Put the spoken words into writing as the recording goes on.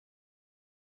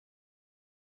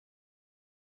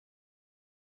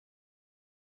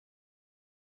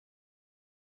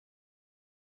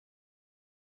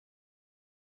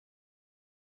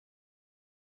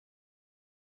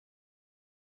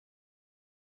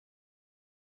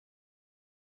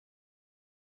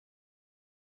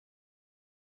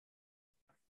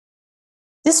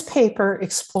This paper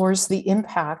explores the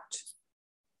impact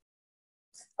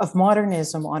of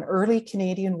modernism on early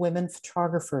Canadian women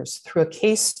photographers through a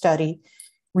case study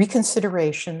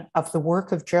reconsideration of the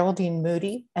work of Geraldine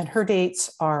Moodie, and her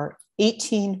dates are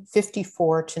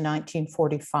 1854 to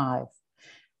 1945.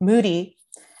 Moodie,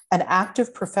 an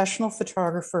active professional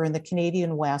photographer in the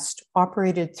Canadian West,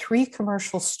 operated 3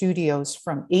 commercial studios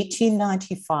from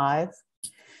 1895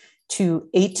 to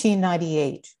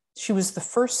 1898. She was the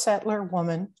first settler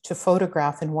woman to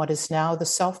photograph in what is now the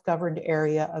self-governed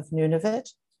area of Nunavut,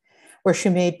 where she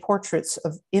made portraits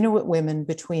of Inuit women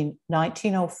between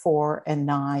 1904 and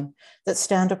 9 that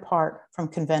stand apart from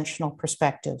conventional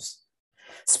perspectives.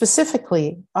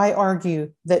 Specifically, I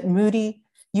argue that Moodie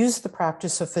used the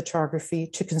practice of photography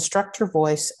to construct her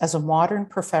voice as a modern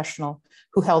professional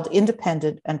who held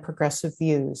independent and progressive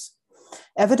views.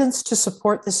 Evidence to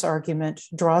support this argument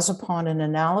draws upon an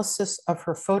analysis of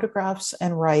her photographs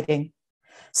and writing,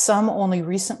 some only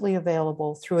recently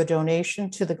available through a donation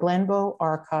to the Glenbow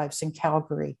Archives in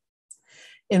Calgary.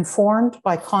 Informed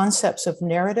by concepts of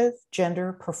narrative,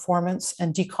 gender, performance,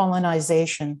 and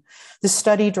decolonization, this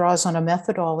study draws on a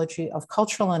methodology of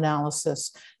cultural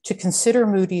analysis to consider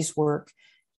Moodie's work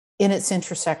in its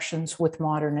intersections with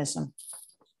modernism.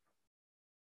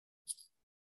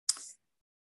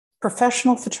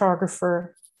 Professional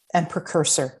photographer and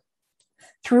precursor.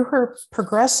 Through her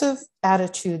progressive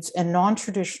attitudes and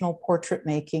non-traditional portrait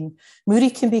making, Moodie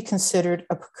can be considered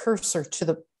a precursor to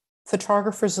the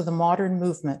photographers of the modern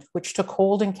movement, which took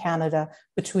hold in Canada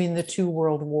between the 2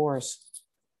 world wars.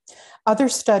 Other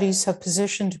studies have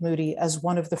positioned Moodie as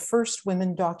one of the first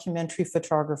women documentary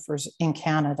photographers in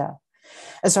Canada.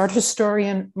 As art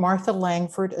historian Martha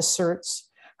Langford asserts,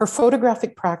 her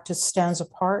photographic practice stands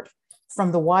apart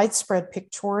from the widespread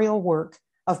pictorial work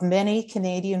of many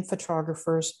Canadian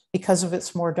photographers because of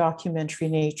its more documentary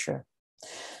nature.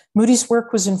 Moodie's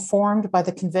work was informed by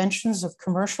the conventions of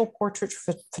commercial portrait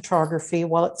photography,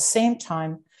 while at the same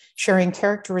time sharing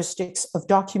characteristics of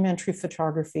documentary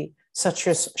photography, such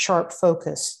as sharp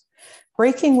focus.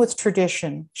 Breaking with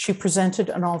tradition, she presented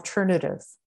an alternative,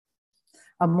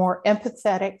 a more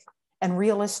empathetic and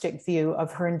realistic view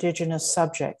of her Indigenous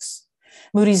subjects.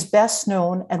 Moodie's best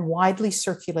known and widely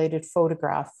circulated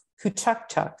photograph,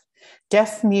 Kutuktuk,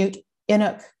 deaf-mute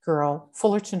Inuk girl,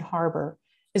 Fullerton Harbor,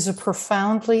 is a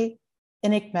profoundly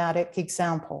enigmatic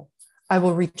example. I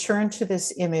will return to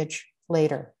this image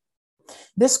later.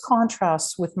 This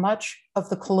contrasts with much of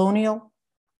the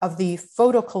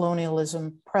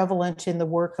photocolonialism prevalent in the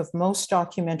work of most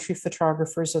documentary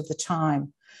photographers of the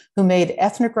time, who made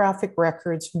ethnographic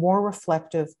records more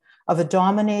reflective of a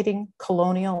dominating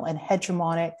colonial and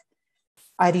hegemonic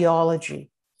ideology.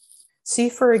 See,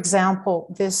 for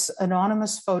example, this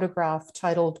anonymous photograph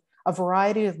titled "A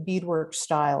Variety of Beadwork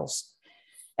Styles,"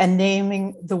 and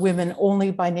naming the women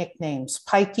only by nicknames,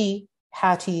 Pikey,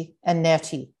 Hattie, and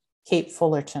Nettie, Cape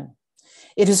Fullerton.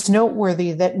 It is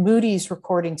noteworthy that Moodie's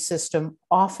recording system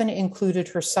often included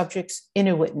her subjects'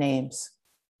 Inuit names.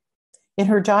 In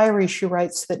her diary, she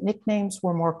writes that nicknames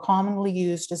were more commonly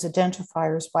used as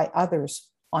identifiers by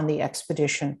others on the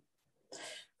expedition.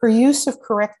 Her use of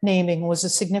correct naming was a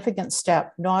significant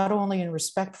step, not only in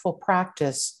respectful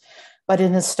practice, but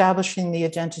in establishing the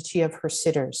identity of her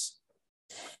sitters.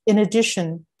 In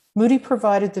addition, Moodie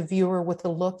provided the viewer with a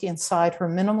look inside her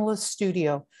minimalist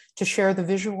studio to share the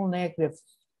visual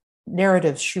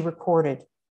narratives she recorded,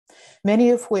 many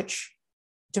of which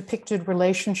depicted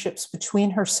relationships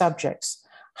between her subjects,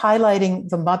 highlighting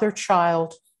the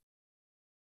mother-child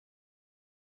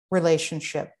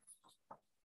relationship.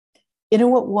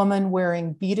 Inuit woman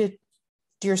wearing beaded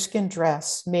deerskin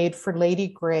dress made for Lady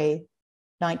Grey,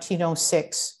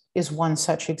 1906, is one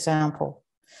such example.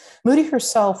 Moodie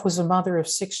herself was a mother of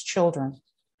 6 children.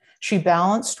 She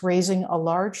balanced raising a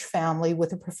large family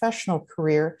with a professional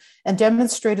career and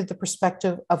demonstrated the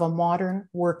perspective of a modern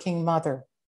working mother.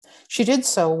 She did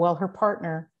so while her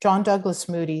partner, John Douglas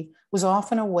Moodie, was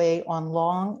often away on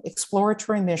long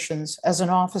exploratory missions as an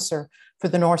officer for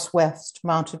the Northwest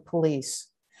Mounted Police.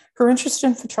 Her interest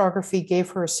in photography gave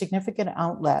her a significant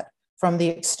outlet from the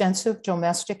extensive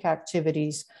domestic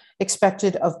activities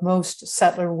expected of most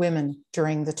settler women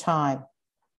during the time.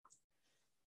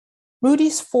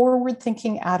 Moodie's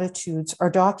forward-thinking attitudes are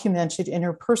documented in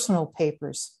her personal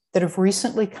papers that have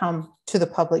recently come to the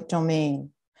public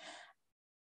domain.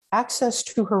 Access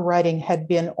to her writing had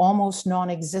been almost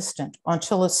non-existent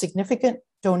until a significant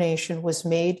donation was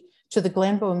made to the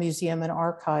Glenbow Museum and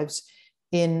Archives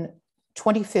in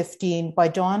 2015 by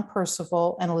Dawn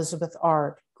Percival and Elizabeth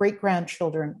Ard,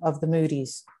 great-grandchildren of the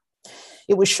Moodies.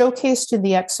 It was showcased in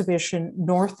the exhibition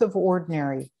North of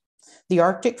Ordinary. The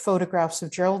Arctic Photographs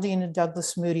of Geraldine and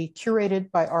Douglas Moodie,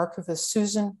 curated by archivist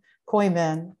Susan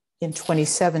Koyman in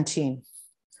 2017.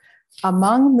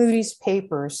 Among Moodie's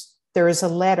papers, there is a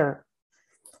letter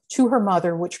to her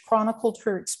mother which chronicled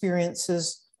her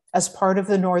experiences as part of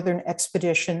the Northern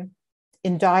Expedition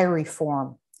in diary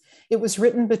form. It was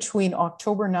written between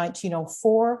October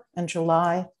 1904 and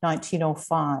July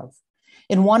 1905.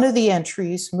 In one of the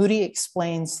entries, Moodie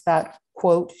explains that,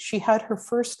 quote, she had her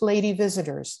first lady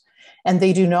visitors, and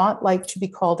they do not like to be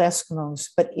called Eskimos,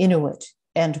 but Inuit,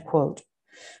 end quote.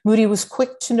 Moodie was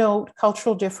quick to note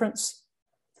cultural difference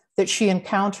that she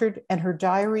encountered, and her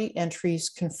diary entries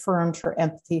confirmed her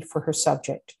empathy for her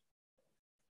subject.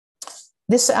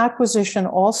 This acquisition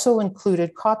also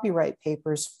included copyright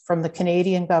papers from the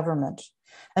Canadian government.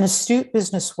 An astute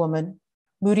businesswoman,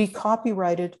 Moodie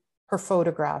copyrighted her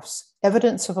photographs,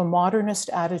 evidence of a modernist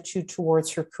attitude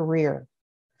towards her career.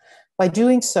 By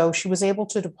doing so, she was able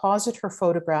to deposit her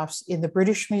photographs in the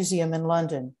British Museum in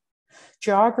London.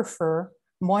 Geographer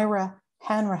Moira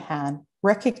Hanrahan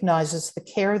recognizes the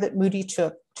care that Moodie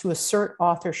took to assert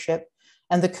authorship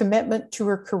and the commitment to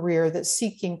her career that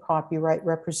seeking copyright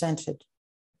represented.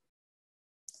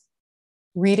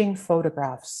 Reading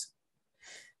photographs.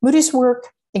 Moodie's work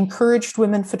encouraged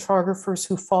women photographers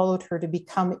who followed her to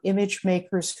become image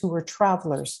makers who were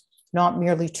travelers, not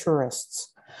merely tourists,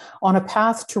 on a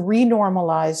path to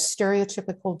renormalize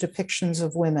stereotypical depictions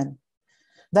of women.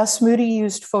 Thus, Moodie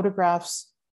used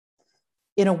photographs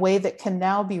in a way that can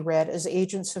now be read as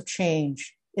agents of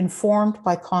change, informed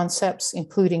by concepts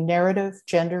including narrative,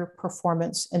 gender,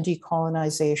 performance, and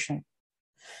decolonization.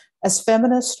 As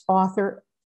feminist, author,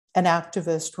 and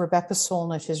activist Rebecca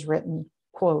Solnit has written,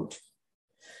 quote,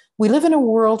 we live in a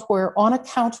world where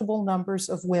unaccountable numbers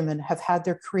of women have had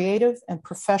their creative and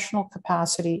professional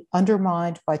capacity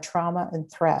undermined by trauma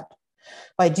and threat,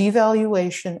 by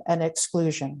devaluation and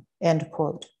exclusion, end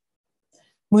quote.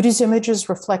 Moodie's images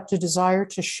reflect a desire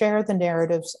to share the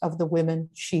narratives of the women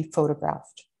she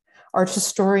photographed. Art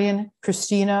historian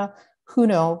Christina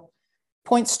Huno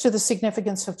points to the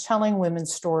significance of telling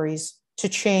women's stories to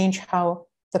change how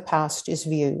the past is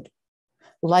viewed.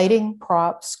 Lighting,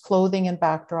 props, clothing, and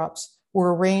backdrops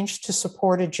were arranged to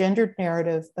support a gendered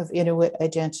narrative of Inuit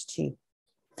identity.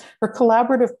 Her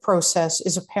collaborative process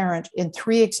is apparent in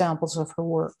 3 examples of her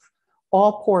work,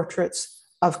 all portraits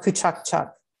of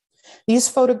Kutuktuk. These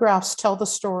photographs tell the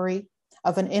story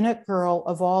of an Inuit girl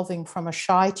evolving from a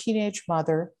shy teenage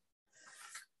mother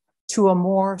to a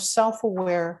more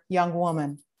self-aware young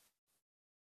woman.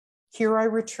 Here I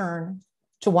return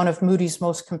to one of Moodie's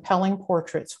most compelling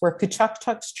portraits, where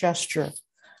Kutuktuk's gesture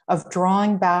of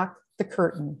drawing back the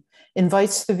curtain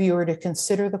invites the viewer to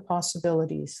consider the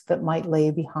possibilities that might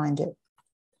lay behind it.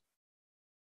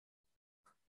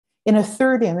 In a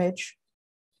third image,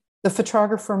 the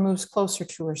photographer moves closer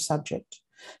to her subject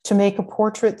to make a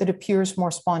portrait that appears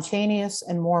more spontaneous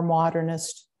and more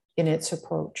modernist in its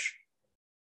approach.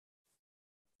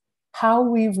 How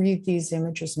we read these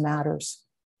images matters.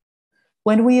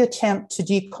 When we attempt to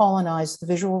decolonize the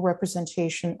visual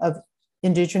representation of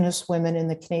Indigenous women in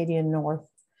the Canadian North,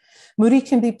 Moodie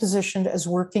can be positioned as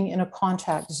working in a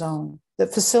contact zone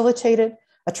that facilitated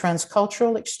a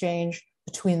transcultural exchange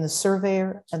between the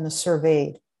surveyor and the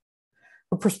surveyed.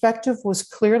 Her perspective was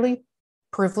clearly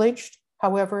privileged.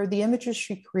 However, the images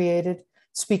she created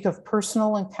speak of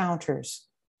personal encounters.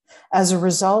 As a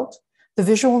result, the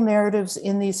visual narratives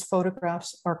in these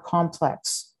photographs are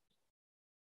complex.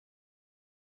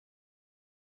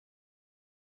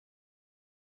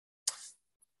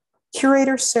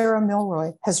 Curator Sarah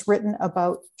Milroy has written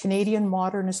about Canadian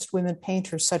modernist women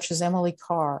painters such as Emily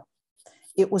Carr.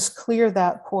 It was clear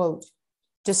that, quote,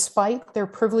 despite their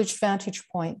privileged vantage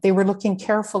point, they were looking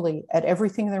carefully at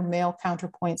everything their male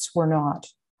counterpoints were not,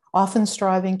 often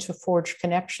striving to forge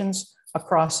connections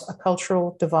across a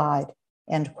cultural divide,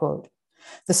 end quote.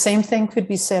 The same thing could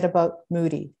be said about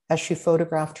Moodie as she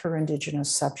photographed her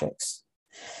Indigenous subjects.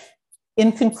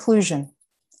 In conclusion,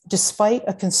 despite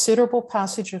a considerable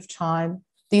passage of time,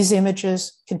 these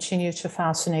images continue to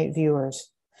fascinate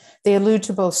viewers. They allude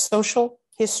to both social,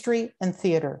 history, and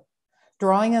theater,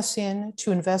 drawing us in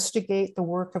to investigate the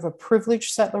work of a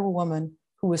privileged settler woman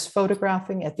who was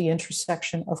photographing at the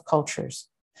intersection of cultures.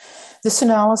 This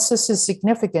analysis is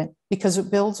significant because it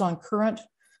builds on current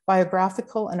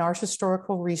biographical and art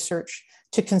historical research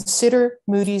to consider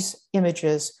Moodie's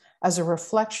images as a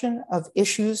reflection of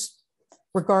issues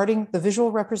regarding the visual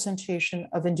representation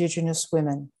of Indigenous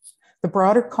women. The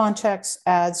broader context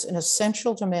adds an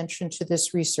essential dimension to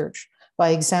this research by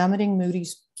examining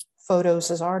Moodie's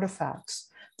photos as artifacts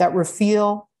that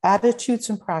reveal attitudes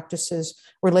and practices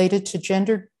related to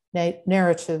gendered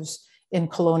narratives in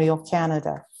colonial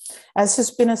Canada. As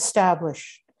has been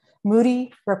established,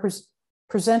 Moodie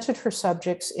presented her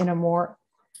subjects in a more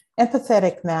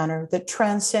empathetic manner that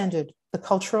transcended the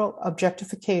cultural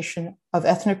objectification of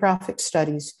ethnographic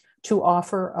studies to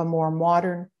offer a more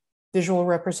modern visual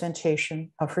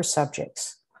representation of her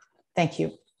subjects. Thank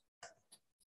you.